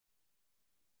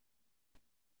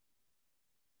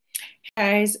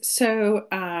Guys, so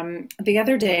the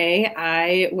other day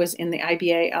I was in the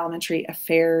IBA Elementary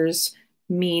Affairs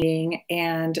meeting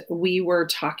and we were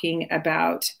talking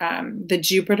about the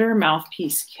Jupiter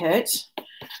mouthpiece kit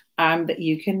that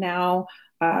you can now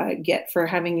get for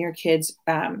having your kids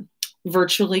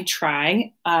virtually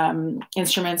try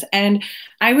instruments. And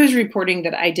I was reporting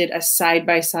that I did a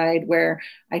side-by-side where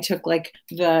I took like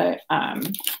the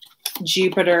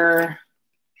Jupiter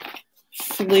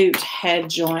flute head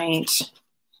joint.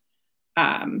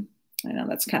 I know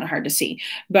that's kind of hard to see,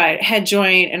 but head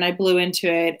joint, and I blew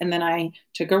into it. And then I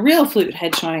took a real flute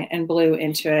head joint and blew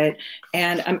into it.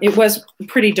 And it was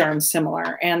pretty darn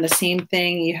similar. And the same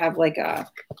thing, you have like a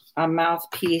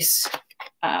mouthpiece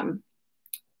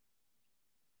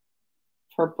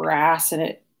for brass,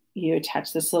 and you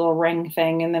attach this little ring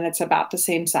thing, and then it's about the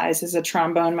same size as a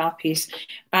trombone mouthpiece.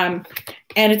 And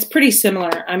it's pretty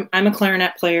similar. I'm a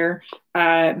clarinet player,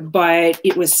 but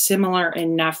it was similar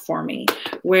enough for me.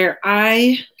 Where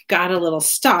I got a little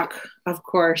stuck, of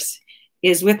course,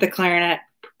 is with the clarinet,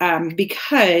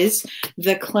 because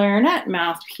the clarinet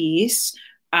mouthpiece,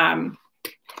 and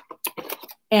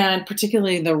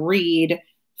particularly the reed,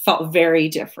 felt very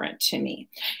different to me.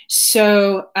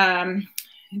 So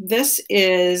this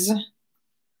is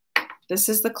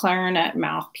the clarinet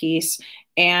mouthpiece,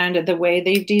 and the way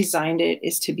they've designed it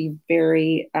is to be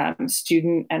very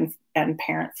student and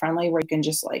parent friendly, where you can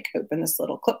just like open this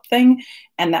little clip thing,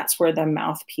 and that's where the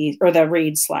mouthpiece or the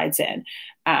reed slides in.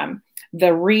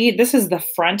 The reed, this is the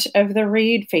front of the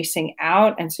reed facing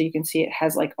out, and so you can see it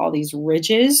has like all these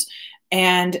ridges.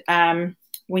 And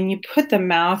when you put the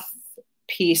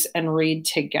mouthpiece and reed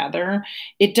together,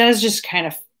 it does just kind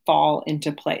of fall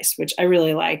into place, which I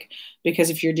really like,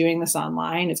 because if you're doing this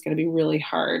online, it's going to be really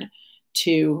hard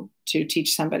to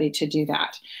teach somebody to do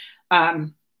that.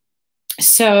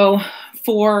 So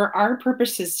for our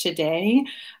purposes today,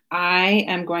 I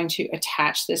am going to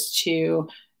attach this to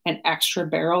an extra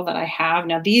barrel that I have.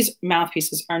 Now, these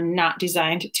mouthpieces are not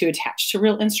designed to attach to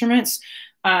real instruments,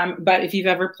 but if you've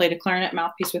ever played a clarinet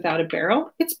mouthpiece without a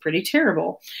barrel, it's pretty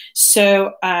terrible.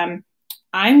 So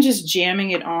I'm just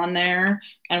jamming it on there.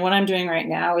 And what I'm doing right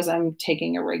now is I'm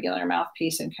taking a regular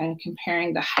mouthpiece and kind of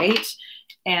comparing the height.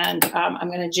 And I'm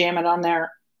going to jam it on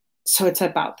there so it's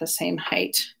about the same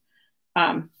height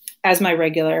as my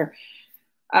regular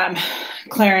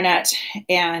clarinet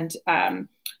and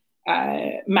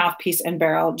mouthpiece and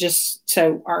barrel, just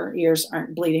so our ears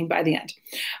aren't bleeding by the end.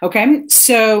 Okay,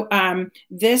 so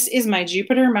this is my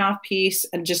Jupiter mouthpiece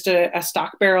and just a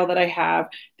stock barrel that I have.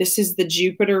 This is the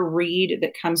Jupiter reed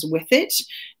that comes with it.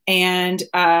 And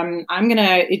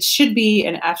it should be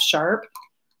an F sharp.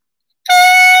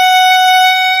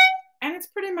 And it's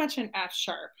pretty much an F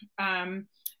sharp.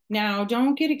 Now,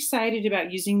 don't get excited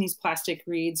about using these plastic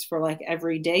reeds for like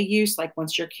everyday use, like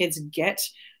once your kids get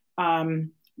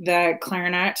the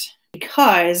clarinet,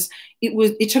 because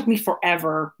it took me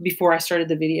forever before I started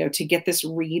the video to get this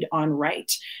reed on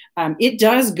right. It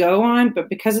does go on, but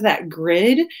because of that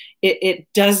grid, it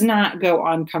does not go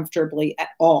on comfortably at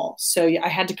all. So I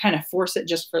had to kind of force it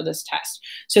just for this test.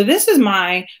 So this is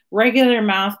my regular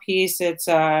mouthpiece. It's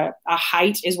a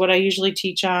height is what I usually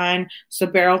teach on. So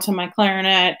barrel to my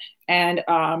clarinet, and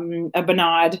a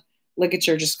bonade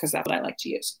ligature, just because that's what I like to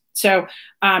use. So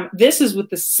this is with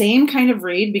the same kind of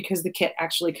reed, because the kit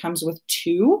actually comes with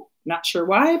two. Not sure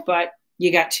why, but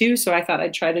you got two. So I thought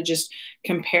I'd try to just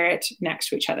compare it next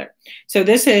to each other. So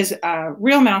this is a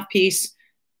real mouthpiece,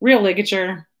 real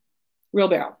ligature, real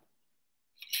barrel.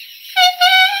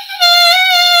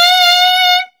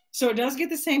 So it does get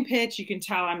the same pitch. You can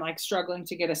tell I'm like struggling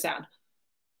to get a sound.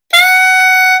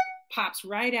 Pops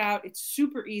right out. It's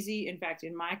super easy. In fact,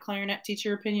 in my clarinet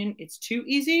teacher opinion, it's too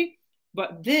easy.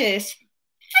 But this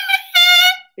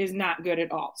is not good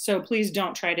at all. So please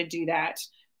don't try to do that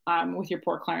with your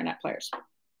poor clarinet players.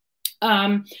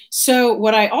 So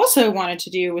what I also wanted to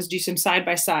do was do some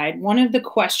side-by-side. One of the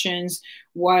questions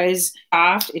was,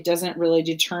 it doesn't really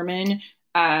determine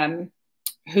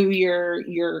who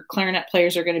your clarinet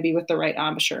players are going to be with the right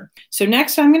embouchure. So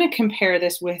next I'm going to compare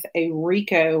this with a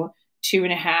Rico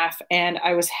 2.5, and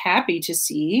I was happy to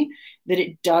see that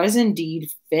it does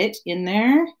indeed fit in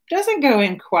there. Doesn't go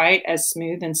in quite as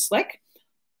smooth and slick,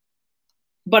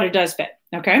 but it does fit.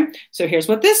 Okay, so here's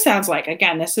what this sounds like.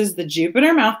 Again, this is the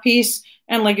Jupiter mouthpiece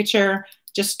and ligature.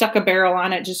 Just stuck a barrel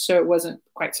on it just so it wasn't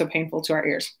quite so painful to our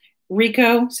ears.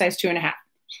 Rico, size 2.5.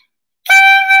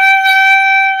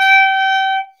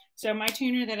 So my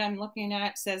tuner that I'm looking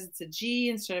at says it's a G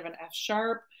instead of an F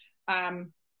sharp.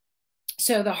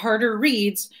 So the harder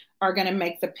reeds are going to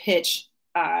make the pitch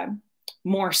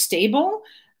more stable.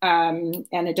 And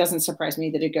it doesn't surprise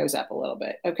me that it goes up a little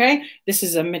bit. Okay, this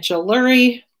is a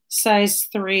Mitchell-Lurie size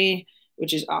 3,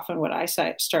 which is often what I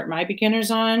start my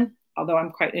beginners on, although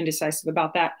I'm quite indecisive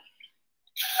about that.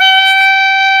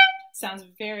 Sounds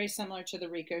very similar to the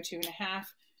Rico 2.5.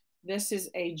 This is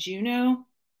a Juno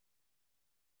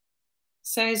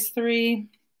size 3.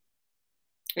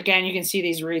 Again, you can see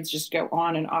these reeds just go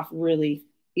on and off really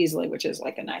easily, which is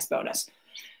like a nice bonus.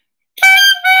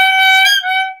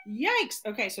 Yikes.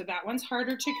 Okay, so that one's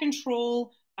harder to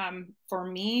control. For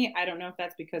me, I don't know if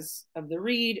that's because of the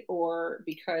reed or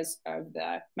because of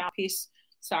the mouthpiece.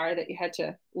 Sorry that you had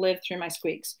to live through my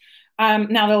squeaks.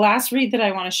 Now, the last reed that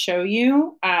I want to show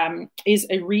you is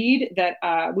a reed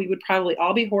that we would probably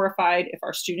all be horrified if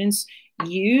our students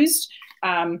used,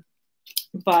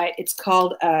 but it's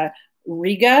called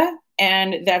Riga,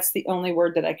 and that's the only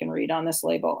word that I can read on this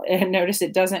label. And notice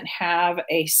it doesn't have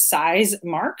a size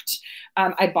marked.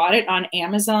 I bought it on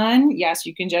Amazon. Yes,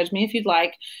 you can judge me if you'd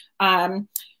like.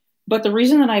 But the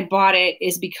reason that I bought it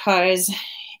is because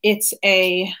it's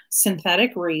a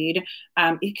synthetic reed.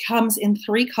 It comes in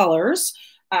 3 colors,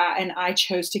 and I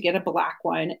chose to get a black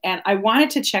one. And I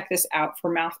wanted to check this out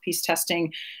for mouthpiece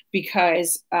testing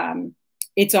because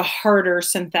it's a harder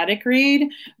synthetic reed,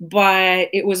 but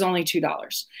it was only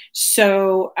 $2.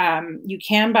 So you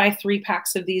can buy 3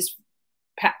 packs of these,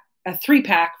 a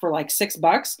 3-pack for like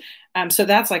 $6. So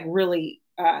that's like really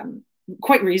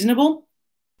quite reasonable.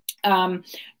 No,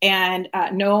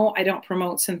 I don't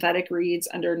promote synthetic reeds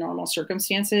under normal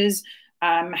circumstances.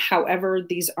 However,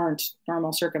 these aren't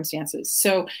normal circumstances.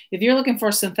 So if you're looking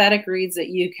for synthetic reeds that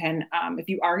you can, if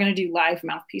you are going to do live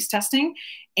mouthpiece testing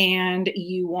and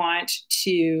you want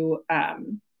to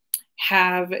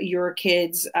have your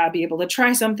kids be able to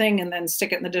try something and then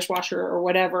stick it in the dishwasher or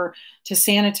whatever to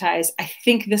sanitize, I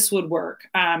think this would work.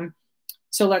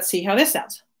 So let's see how this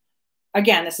sounds.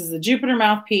 Again, this is the Jupiter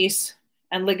mouthpiece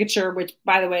and ligature, which,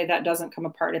 by the way, that doesn't come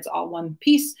apart. It's all one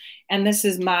piece. And this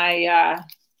is my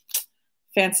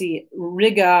fancy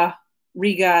Riga,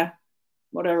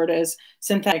 whatever it is,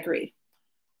 synthetic reed.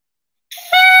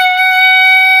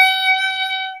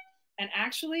 And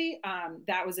actually,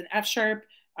 that was an F sharp,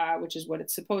 which is what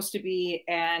it's supposed to be.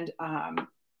 And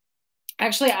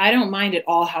actually, I don't mind at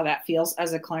all how that feels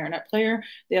as a clarinet player.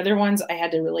 The other ones I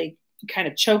had to really kind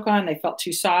of choke on. They felt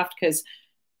too soft because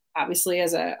obviously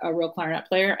as a real clarinet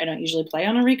player, I don't usually play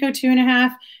on a Rico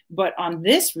 2.5, but on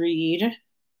this reed,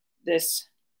 this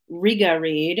Riga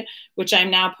reed, which I'm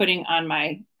now putting on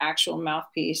my actual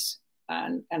mouthpiece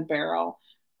and barrel,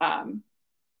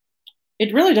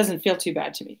 it really doesn't feel too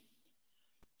bad to me.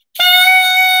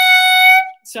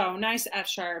 So nice F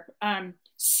sharp.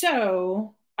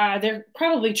 They're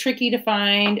probably tricky to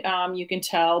find. You can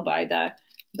tell by the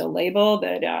label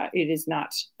that it is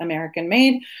not American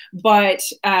made, but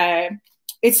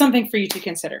it's something for you to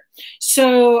consider.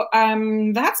 So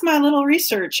that's my little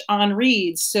research on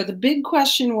reeds. So the big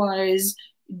question was,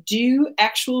 do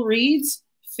actual reeds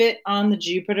fit on the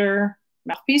Jupiter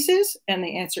mouthpieces? And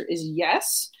the answer is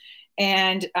yes.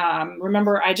 And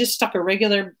remember, I just stuck a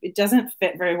regular, it doesn't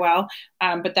fit very well,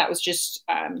 but that was just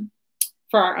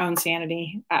for our own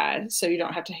sanity. So you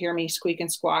don't have to hear me squeak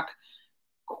and squawk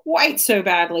quite so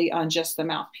badly on just the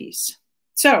mouthpiece.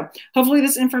 So hopefully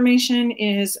this information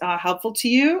is helpful to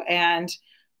you, and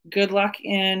good luck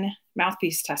in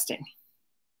mouthpiece testing.